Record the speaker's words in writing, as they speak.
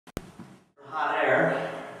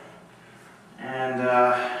there. And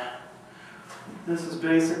this is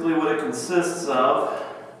basically what it consists of.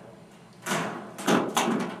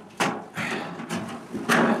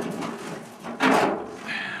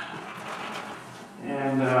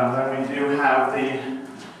 And then we do have the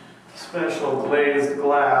special glazed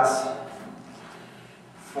glass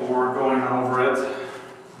for going over it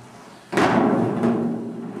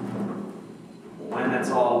when it's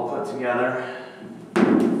all put together.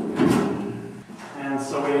 And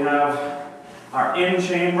so we have our in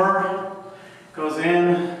chamber, goes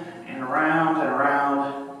in and around,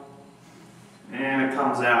 and it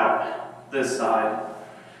comes out this side.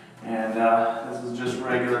 And this is just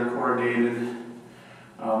regular corrugated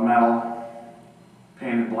metal,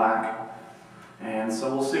 painted black. And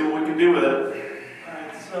so we'll see what we can do with it.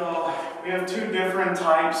 Alright, so we have two different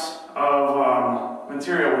types of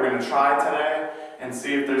material we're going to try today and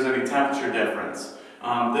see if there's any temperature difference.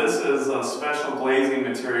 This is a special glazing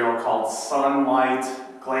material called sunlight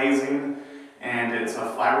glazing, and it's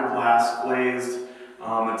a fiberglass glazed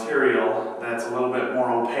material that's a little bit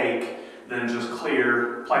more opaque than just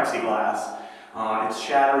clear plexiglass. It's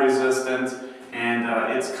shatter resistant, and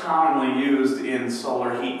it's commonly used in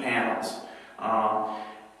solar heat panels.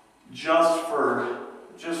 Just for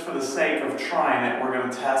the sake of trying it, we're going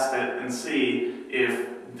to test it and see if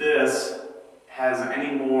this has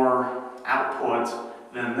any more output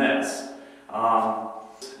than this.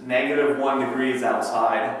 -1 degrees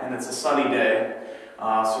outside, and it's a sunny day.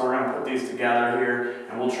 So we're going to put these together here,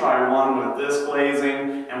 and we'll try one with this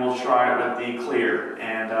glazing, and we'll try it with the clear,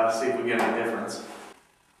 and see if we get any difference.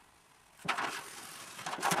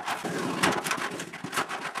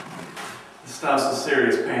 This stuff's a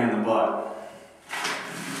serious pain in the butt.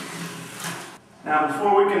 Now,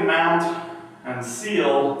 before we can mount and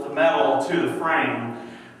seal the metal to the frame,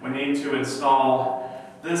 we need to install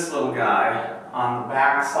this little guy on the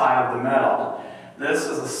back side of the metal. This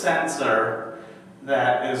is a sensor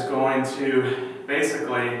that is going to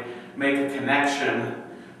basically make a connection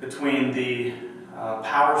between the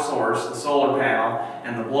power source, the solar panel,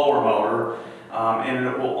 and the blower motor, and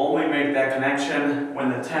it will only make that connection when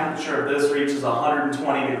the temperature of this reaches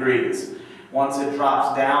 120 degrees. Once it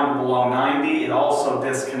drops down below 90, it also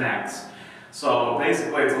disconnects. So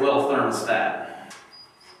basically it's a little thermostat.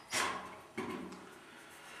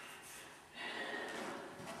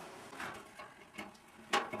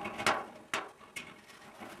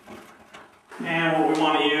 And what we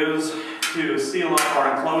want to use to seal up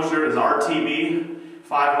our enclosure is RTB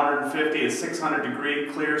 550 to 600 degree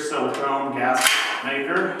clear silicone gas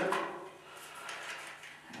maker.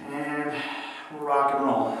 And we'll rock and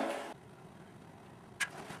roll.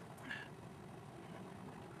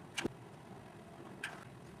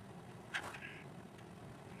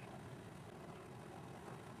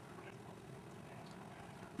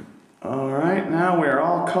 Alright, now we're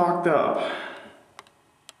all caulked up.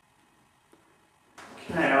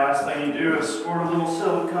 Okay, last thing you do is squirt a little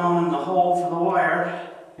silicone in the hole for the wire.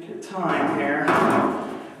 Take your time here,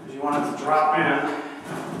 because you want it to drop in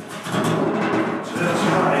just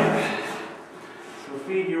right. So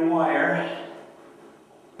feed your wire.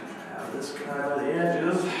 Have this guy by the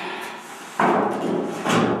edges.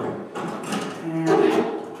 And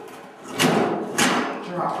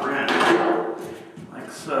drop her in, like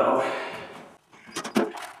so.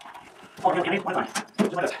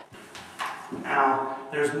 Now,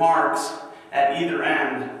 there's marks at either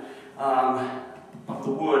end of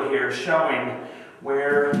the wood here showing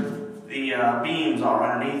where the beams are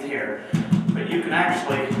underneath here. But you can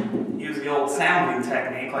actually use the old sounding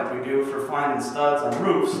technique like we do for finding studs on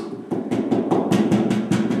roofs.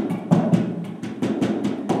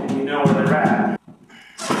 And you know where they're at.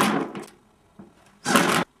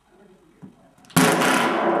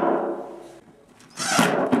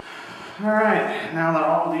 Alright, now that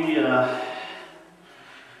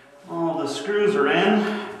all the screws are in,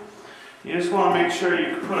 you just want to make sure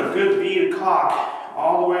you put a good bead of caulk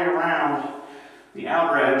all the way around the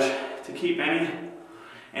outer edge to keep any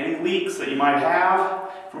leaks that you might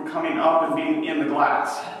have from coming up and being in the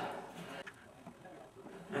glass.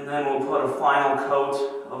 And then we'll put a final coat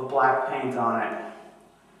of black paint on it.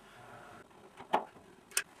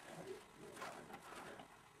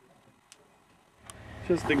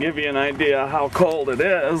 Just to give you an idea how cold it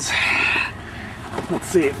is, let's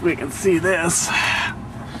see if we can see this.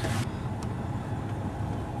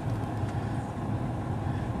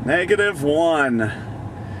 -1.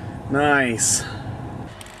 Nice.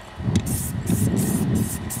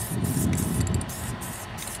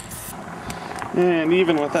 And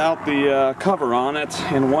even without the cover on it,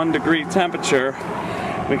 in 1 degree temperature,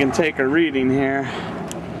 we can take a reading here.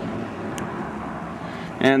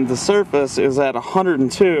 and the surface is at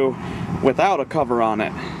 102 without a cover on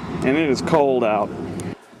it, and it is cold out.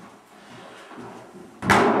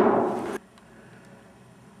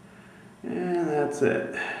 And that's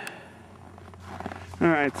it.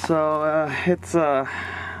 Alright, so it's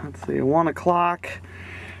let's see, 1 o'clock.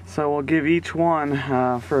 So we'll give each one,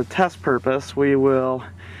 for a test purpose, we will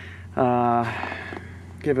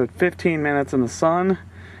give it 15 minutes in the sun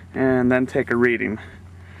and then take a reading.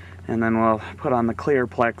 And then we'll put on the clear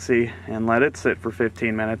plexi and let it sit for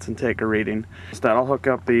 15 minutes and take a reading. Instead, I'll hook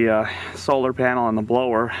up the solar panel and the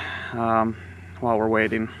blower while we're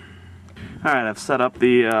waiting. Alright, I've set up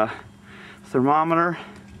the thermometer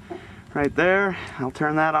right there. I'll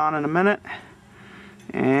turn that on in a minute.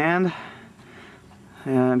 And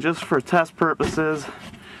just for test purposes,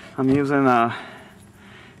 I'm using a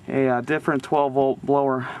different 12-volt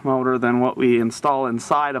blower motor than what we install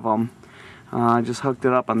inside of them. I just hooked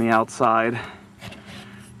it up on the outside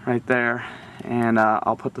right there, and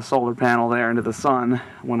I'll put the solar panel there into the sun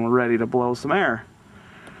when we're ready to blow some air.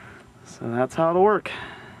 So that's how it'll work.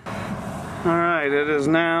 Alright, it is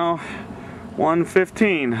now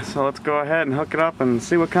 1:15, so let's go ahead and hook it up and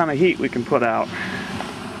see what kind of heat we can put out.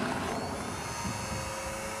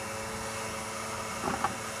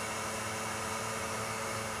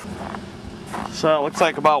 So it looks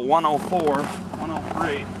like about 104,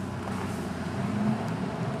 103.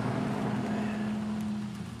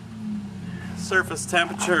 Surface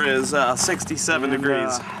temperature is 67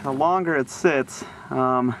 degrees. The longer it sits,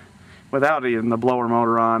 without even the blower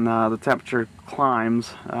motor on, the temperature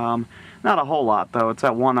climbs. Not a whole lot though. It's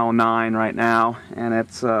at 109 right now, and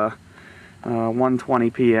it's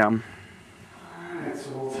 1:20 p.m. Alright, so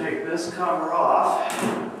we'll take this cover off.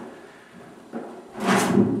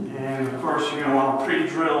 And of course you're going to want to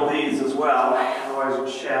pre-drill these as well, otherwise you'll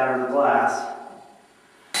shatter the glass.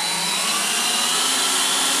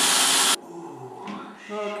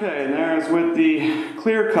 Okay, and there's with the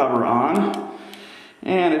clear cover on.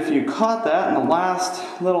 And if you caught that in the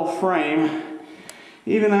last little frame,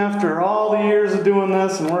 even after all the years of doing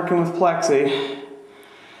this and working with plexi,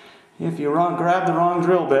 if you grab the wrong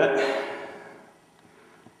drill bit,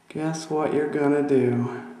 guess what you're gonna do?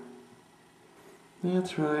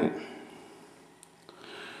 That's right.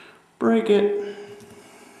 Break it.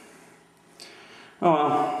 Oh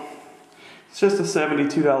well. It's just a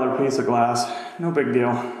 $72 piece of glass. No big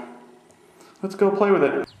deal. Let's go play with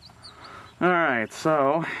it. Alright,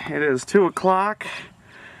 so it is 2 o'clock.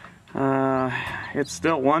 It's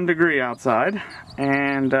still 1 degree outside,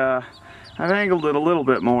 and I've angled it a little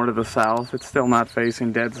bit more to the south. It's still not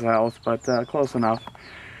facing dead south, but close enough.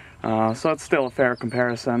 So it's still a fair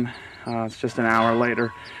comparison. It's just an hour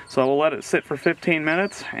later. So we'll let it sit for 15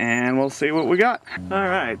 minutes and we'll see what we got.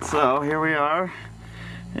 Alright, so here we are.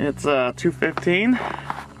 It's 2:15,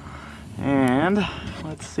 and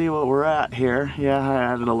let's see what we're at here. Yeah,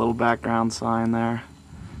 I added a little background sign there.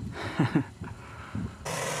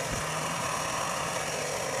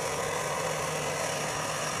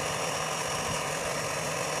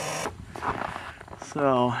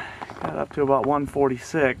 So, got up to about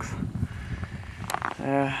 146.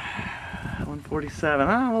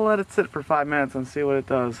 147. We'll let it sit for 5 minutes and see what it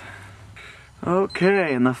does.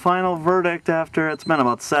 Okay, and the final verdict after it's been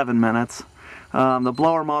about 7 minutes. The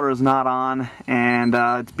blower motor is not on, and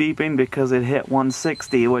it's beeping because it hit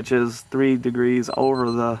 160, which is 3 degrees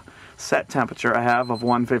over the set temperature I have of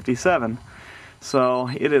 157.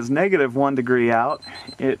 So it is -1 degree out.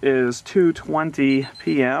 It is 2:20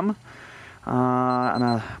 p.m. On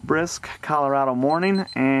a brisk Colorado morning,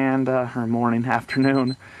 and or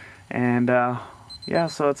afternoon, and yeah,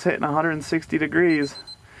 so it's hitting 160 degrees.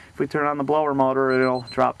 If we turn on the blower motor, it'll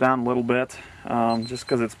drop down a little bit, just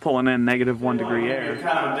because it's pulling in -1 degree air.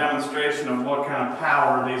 Kind of a demonstration of what kind of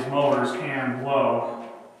power these motors can blow.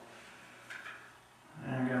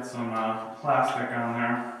 And I got some plastic on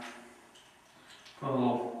there. Put a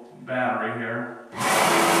little battery here.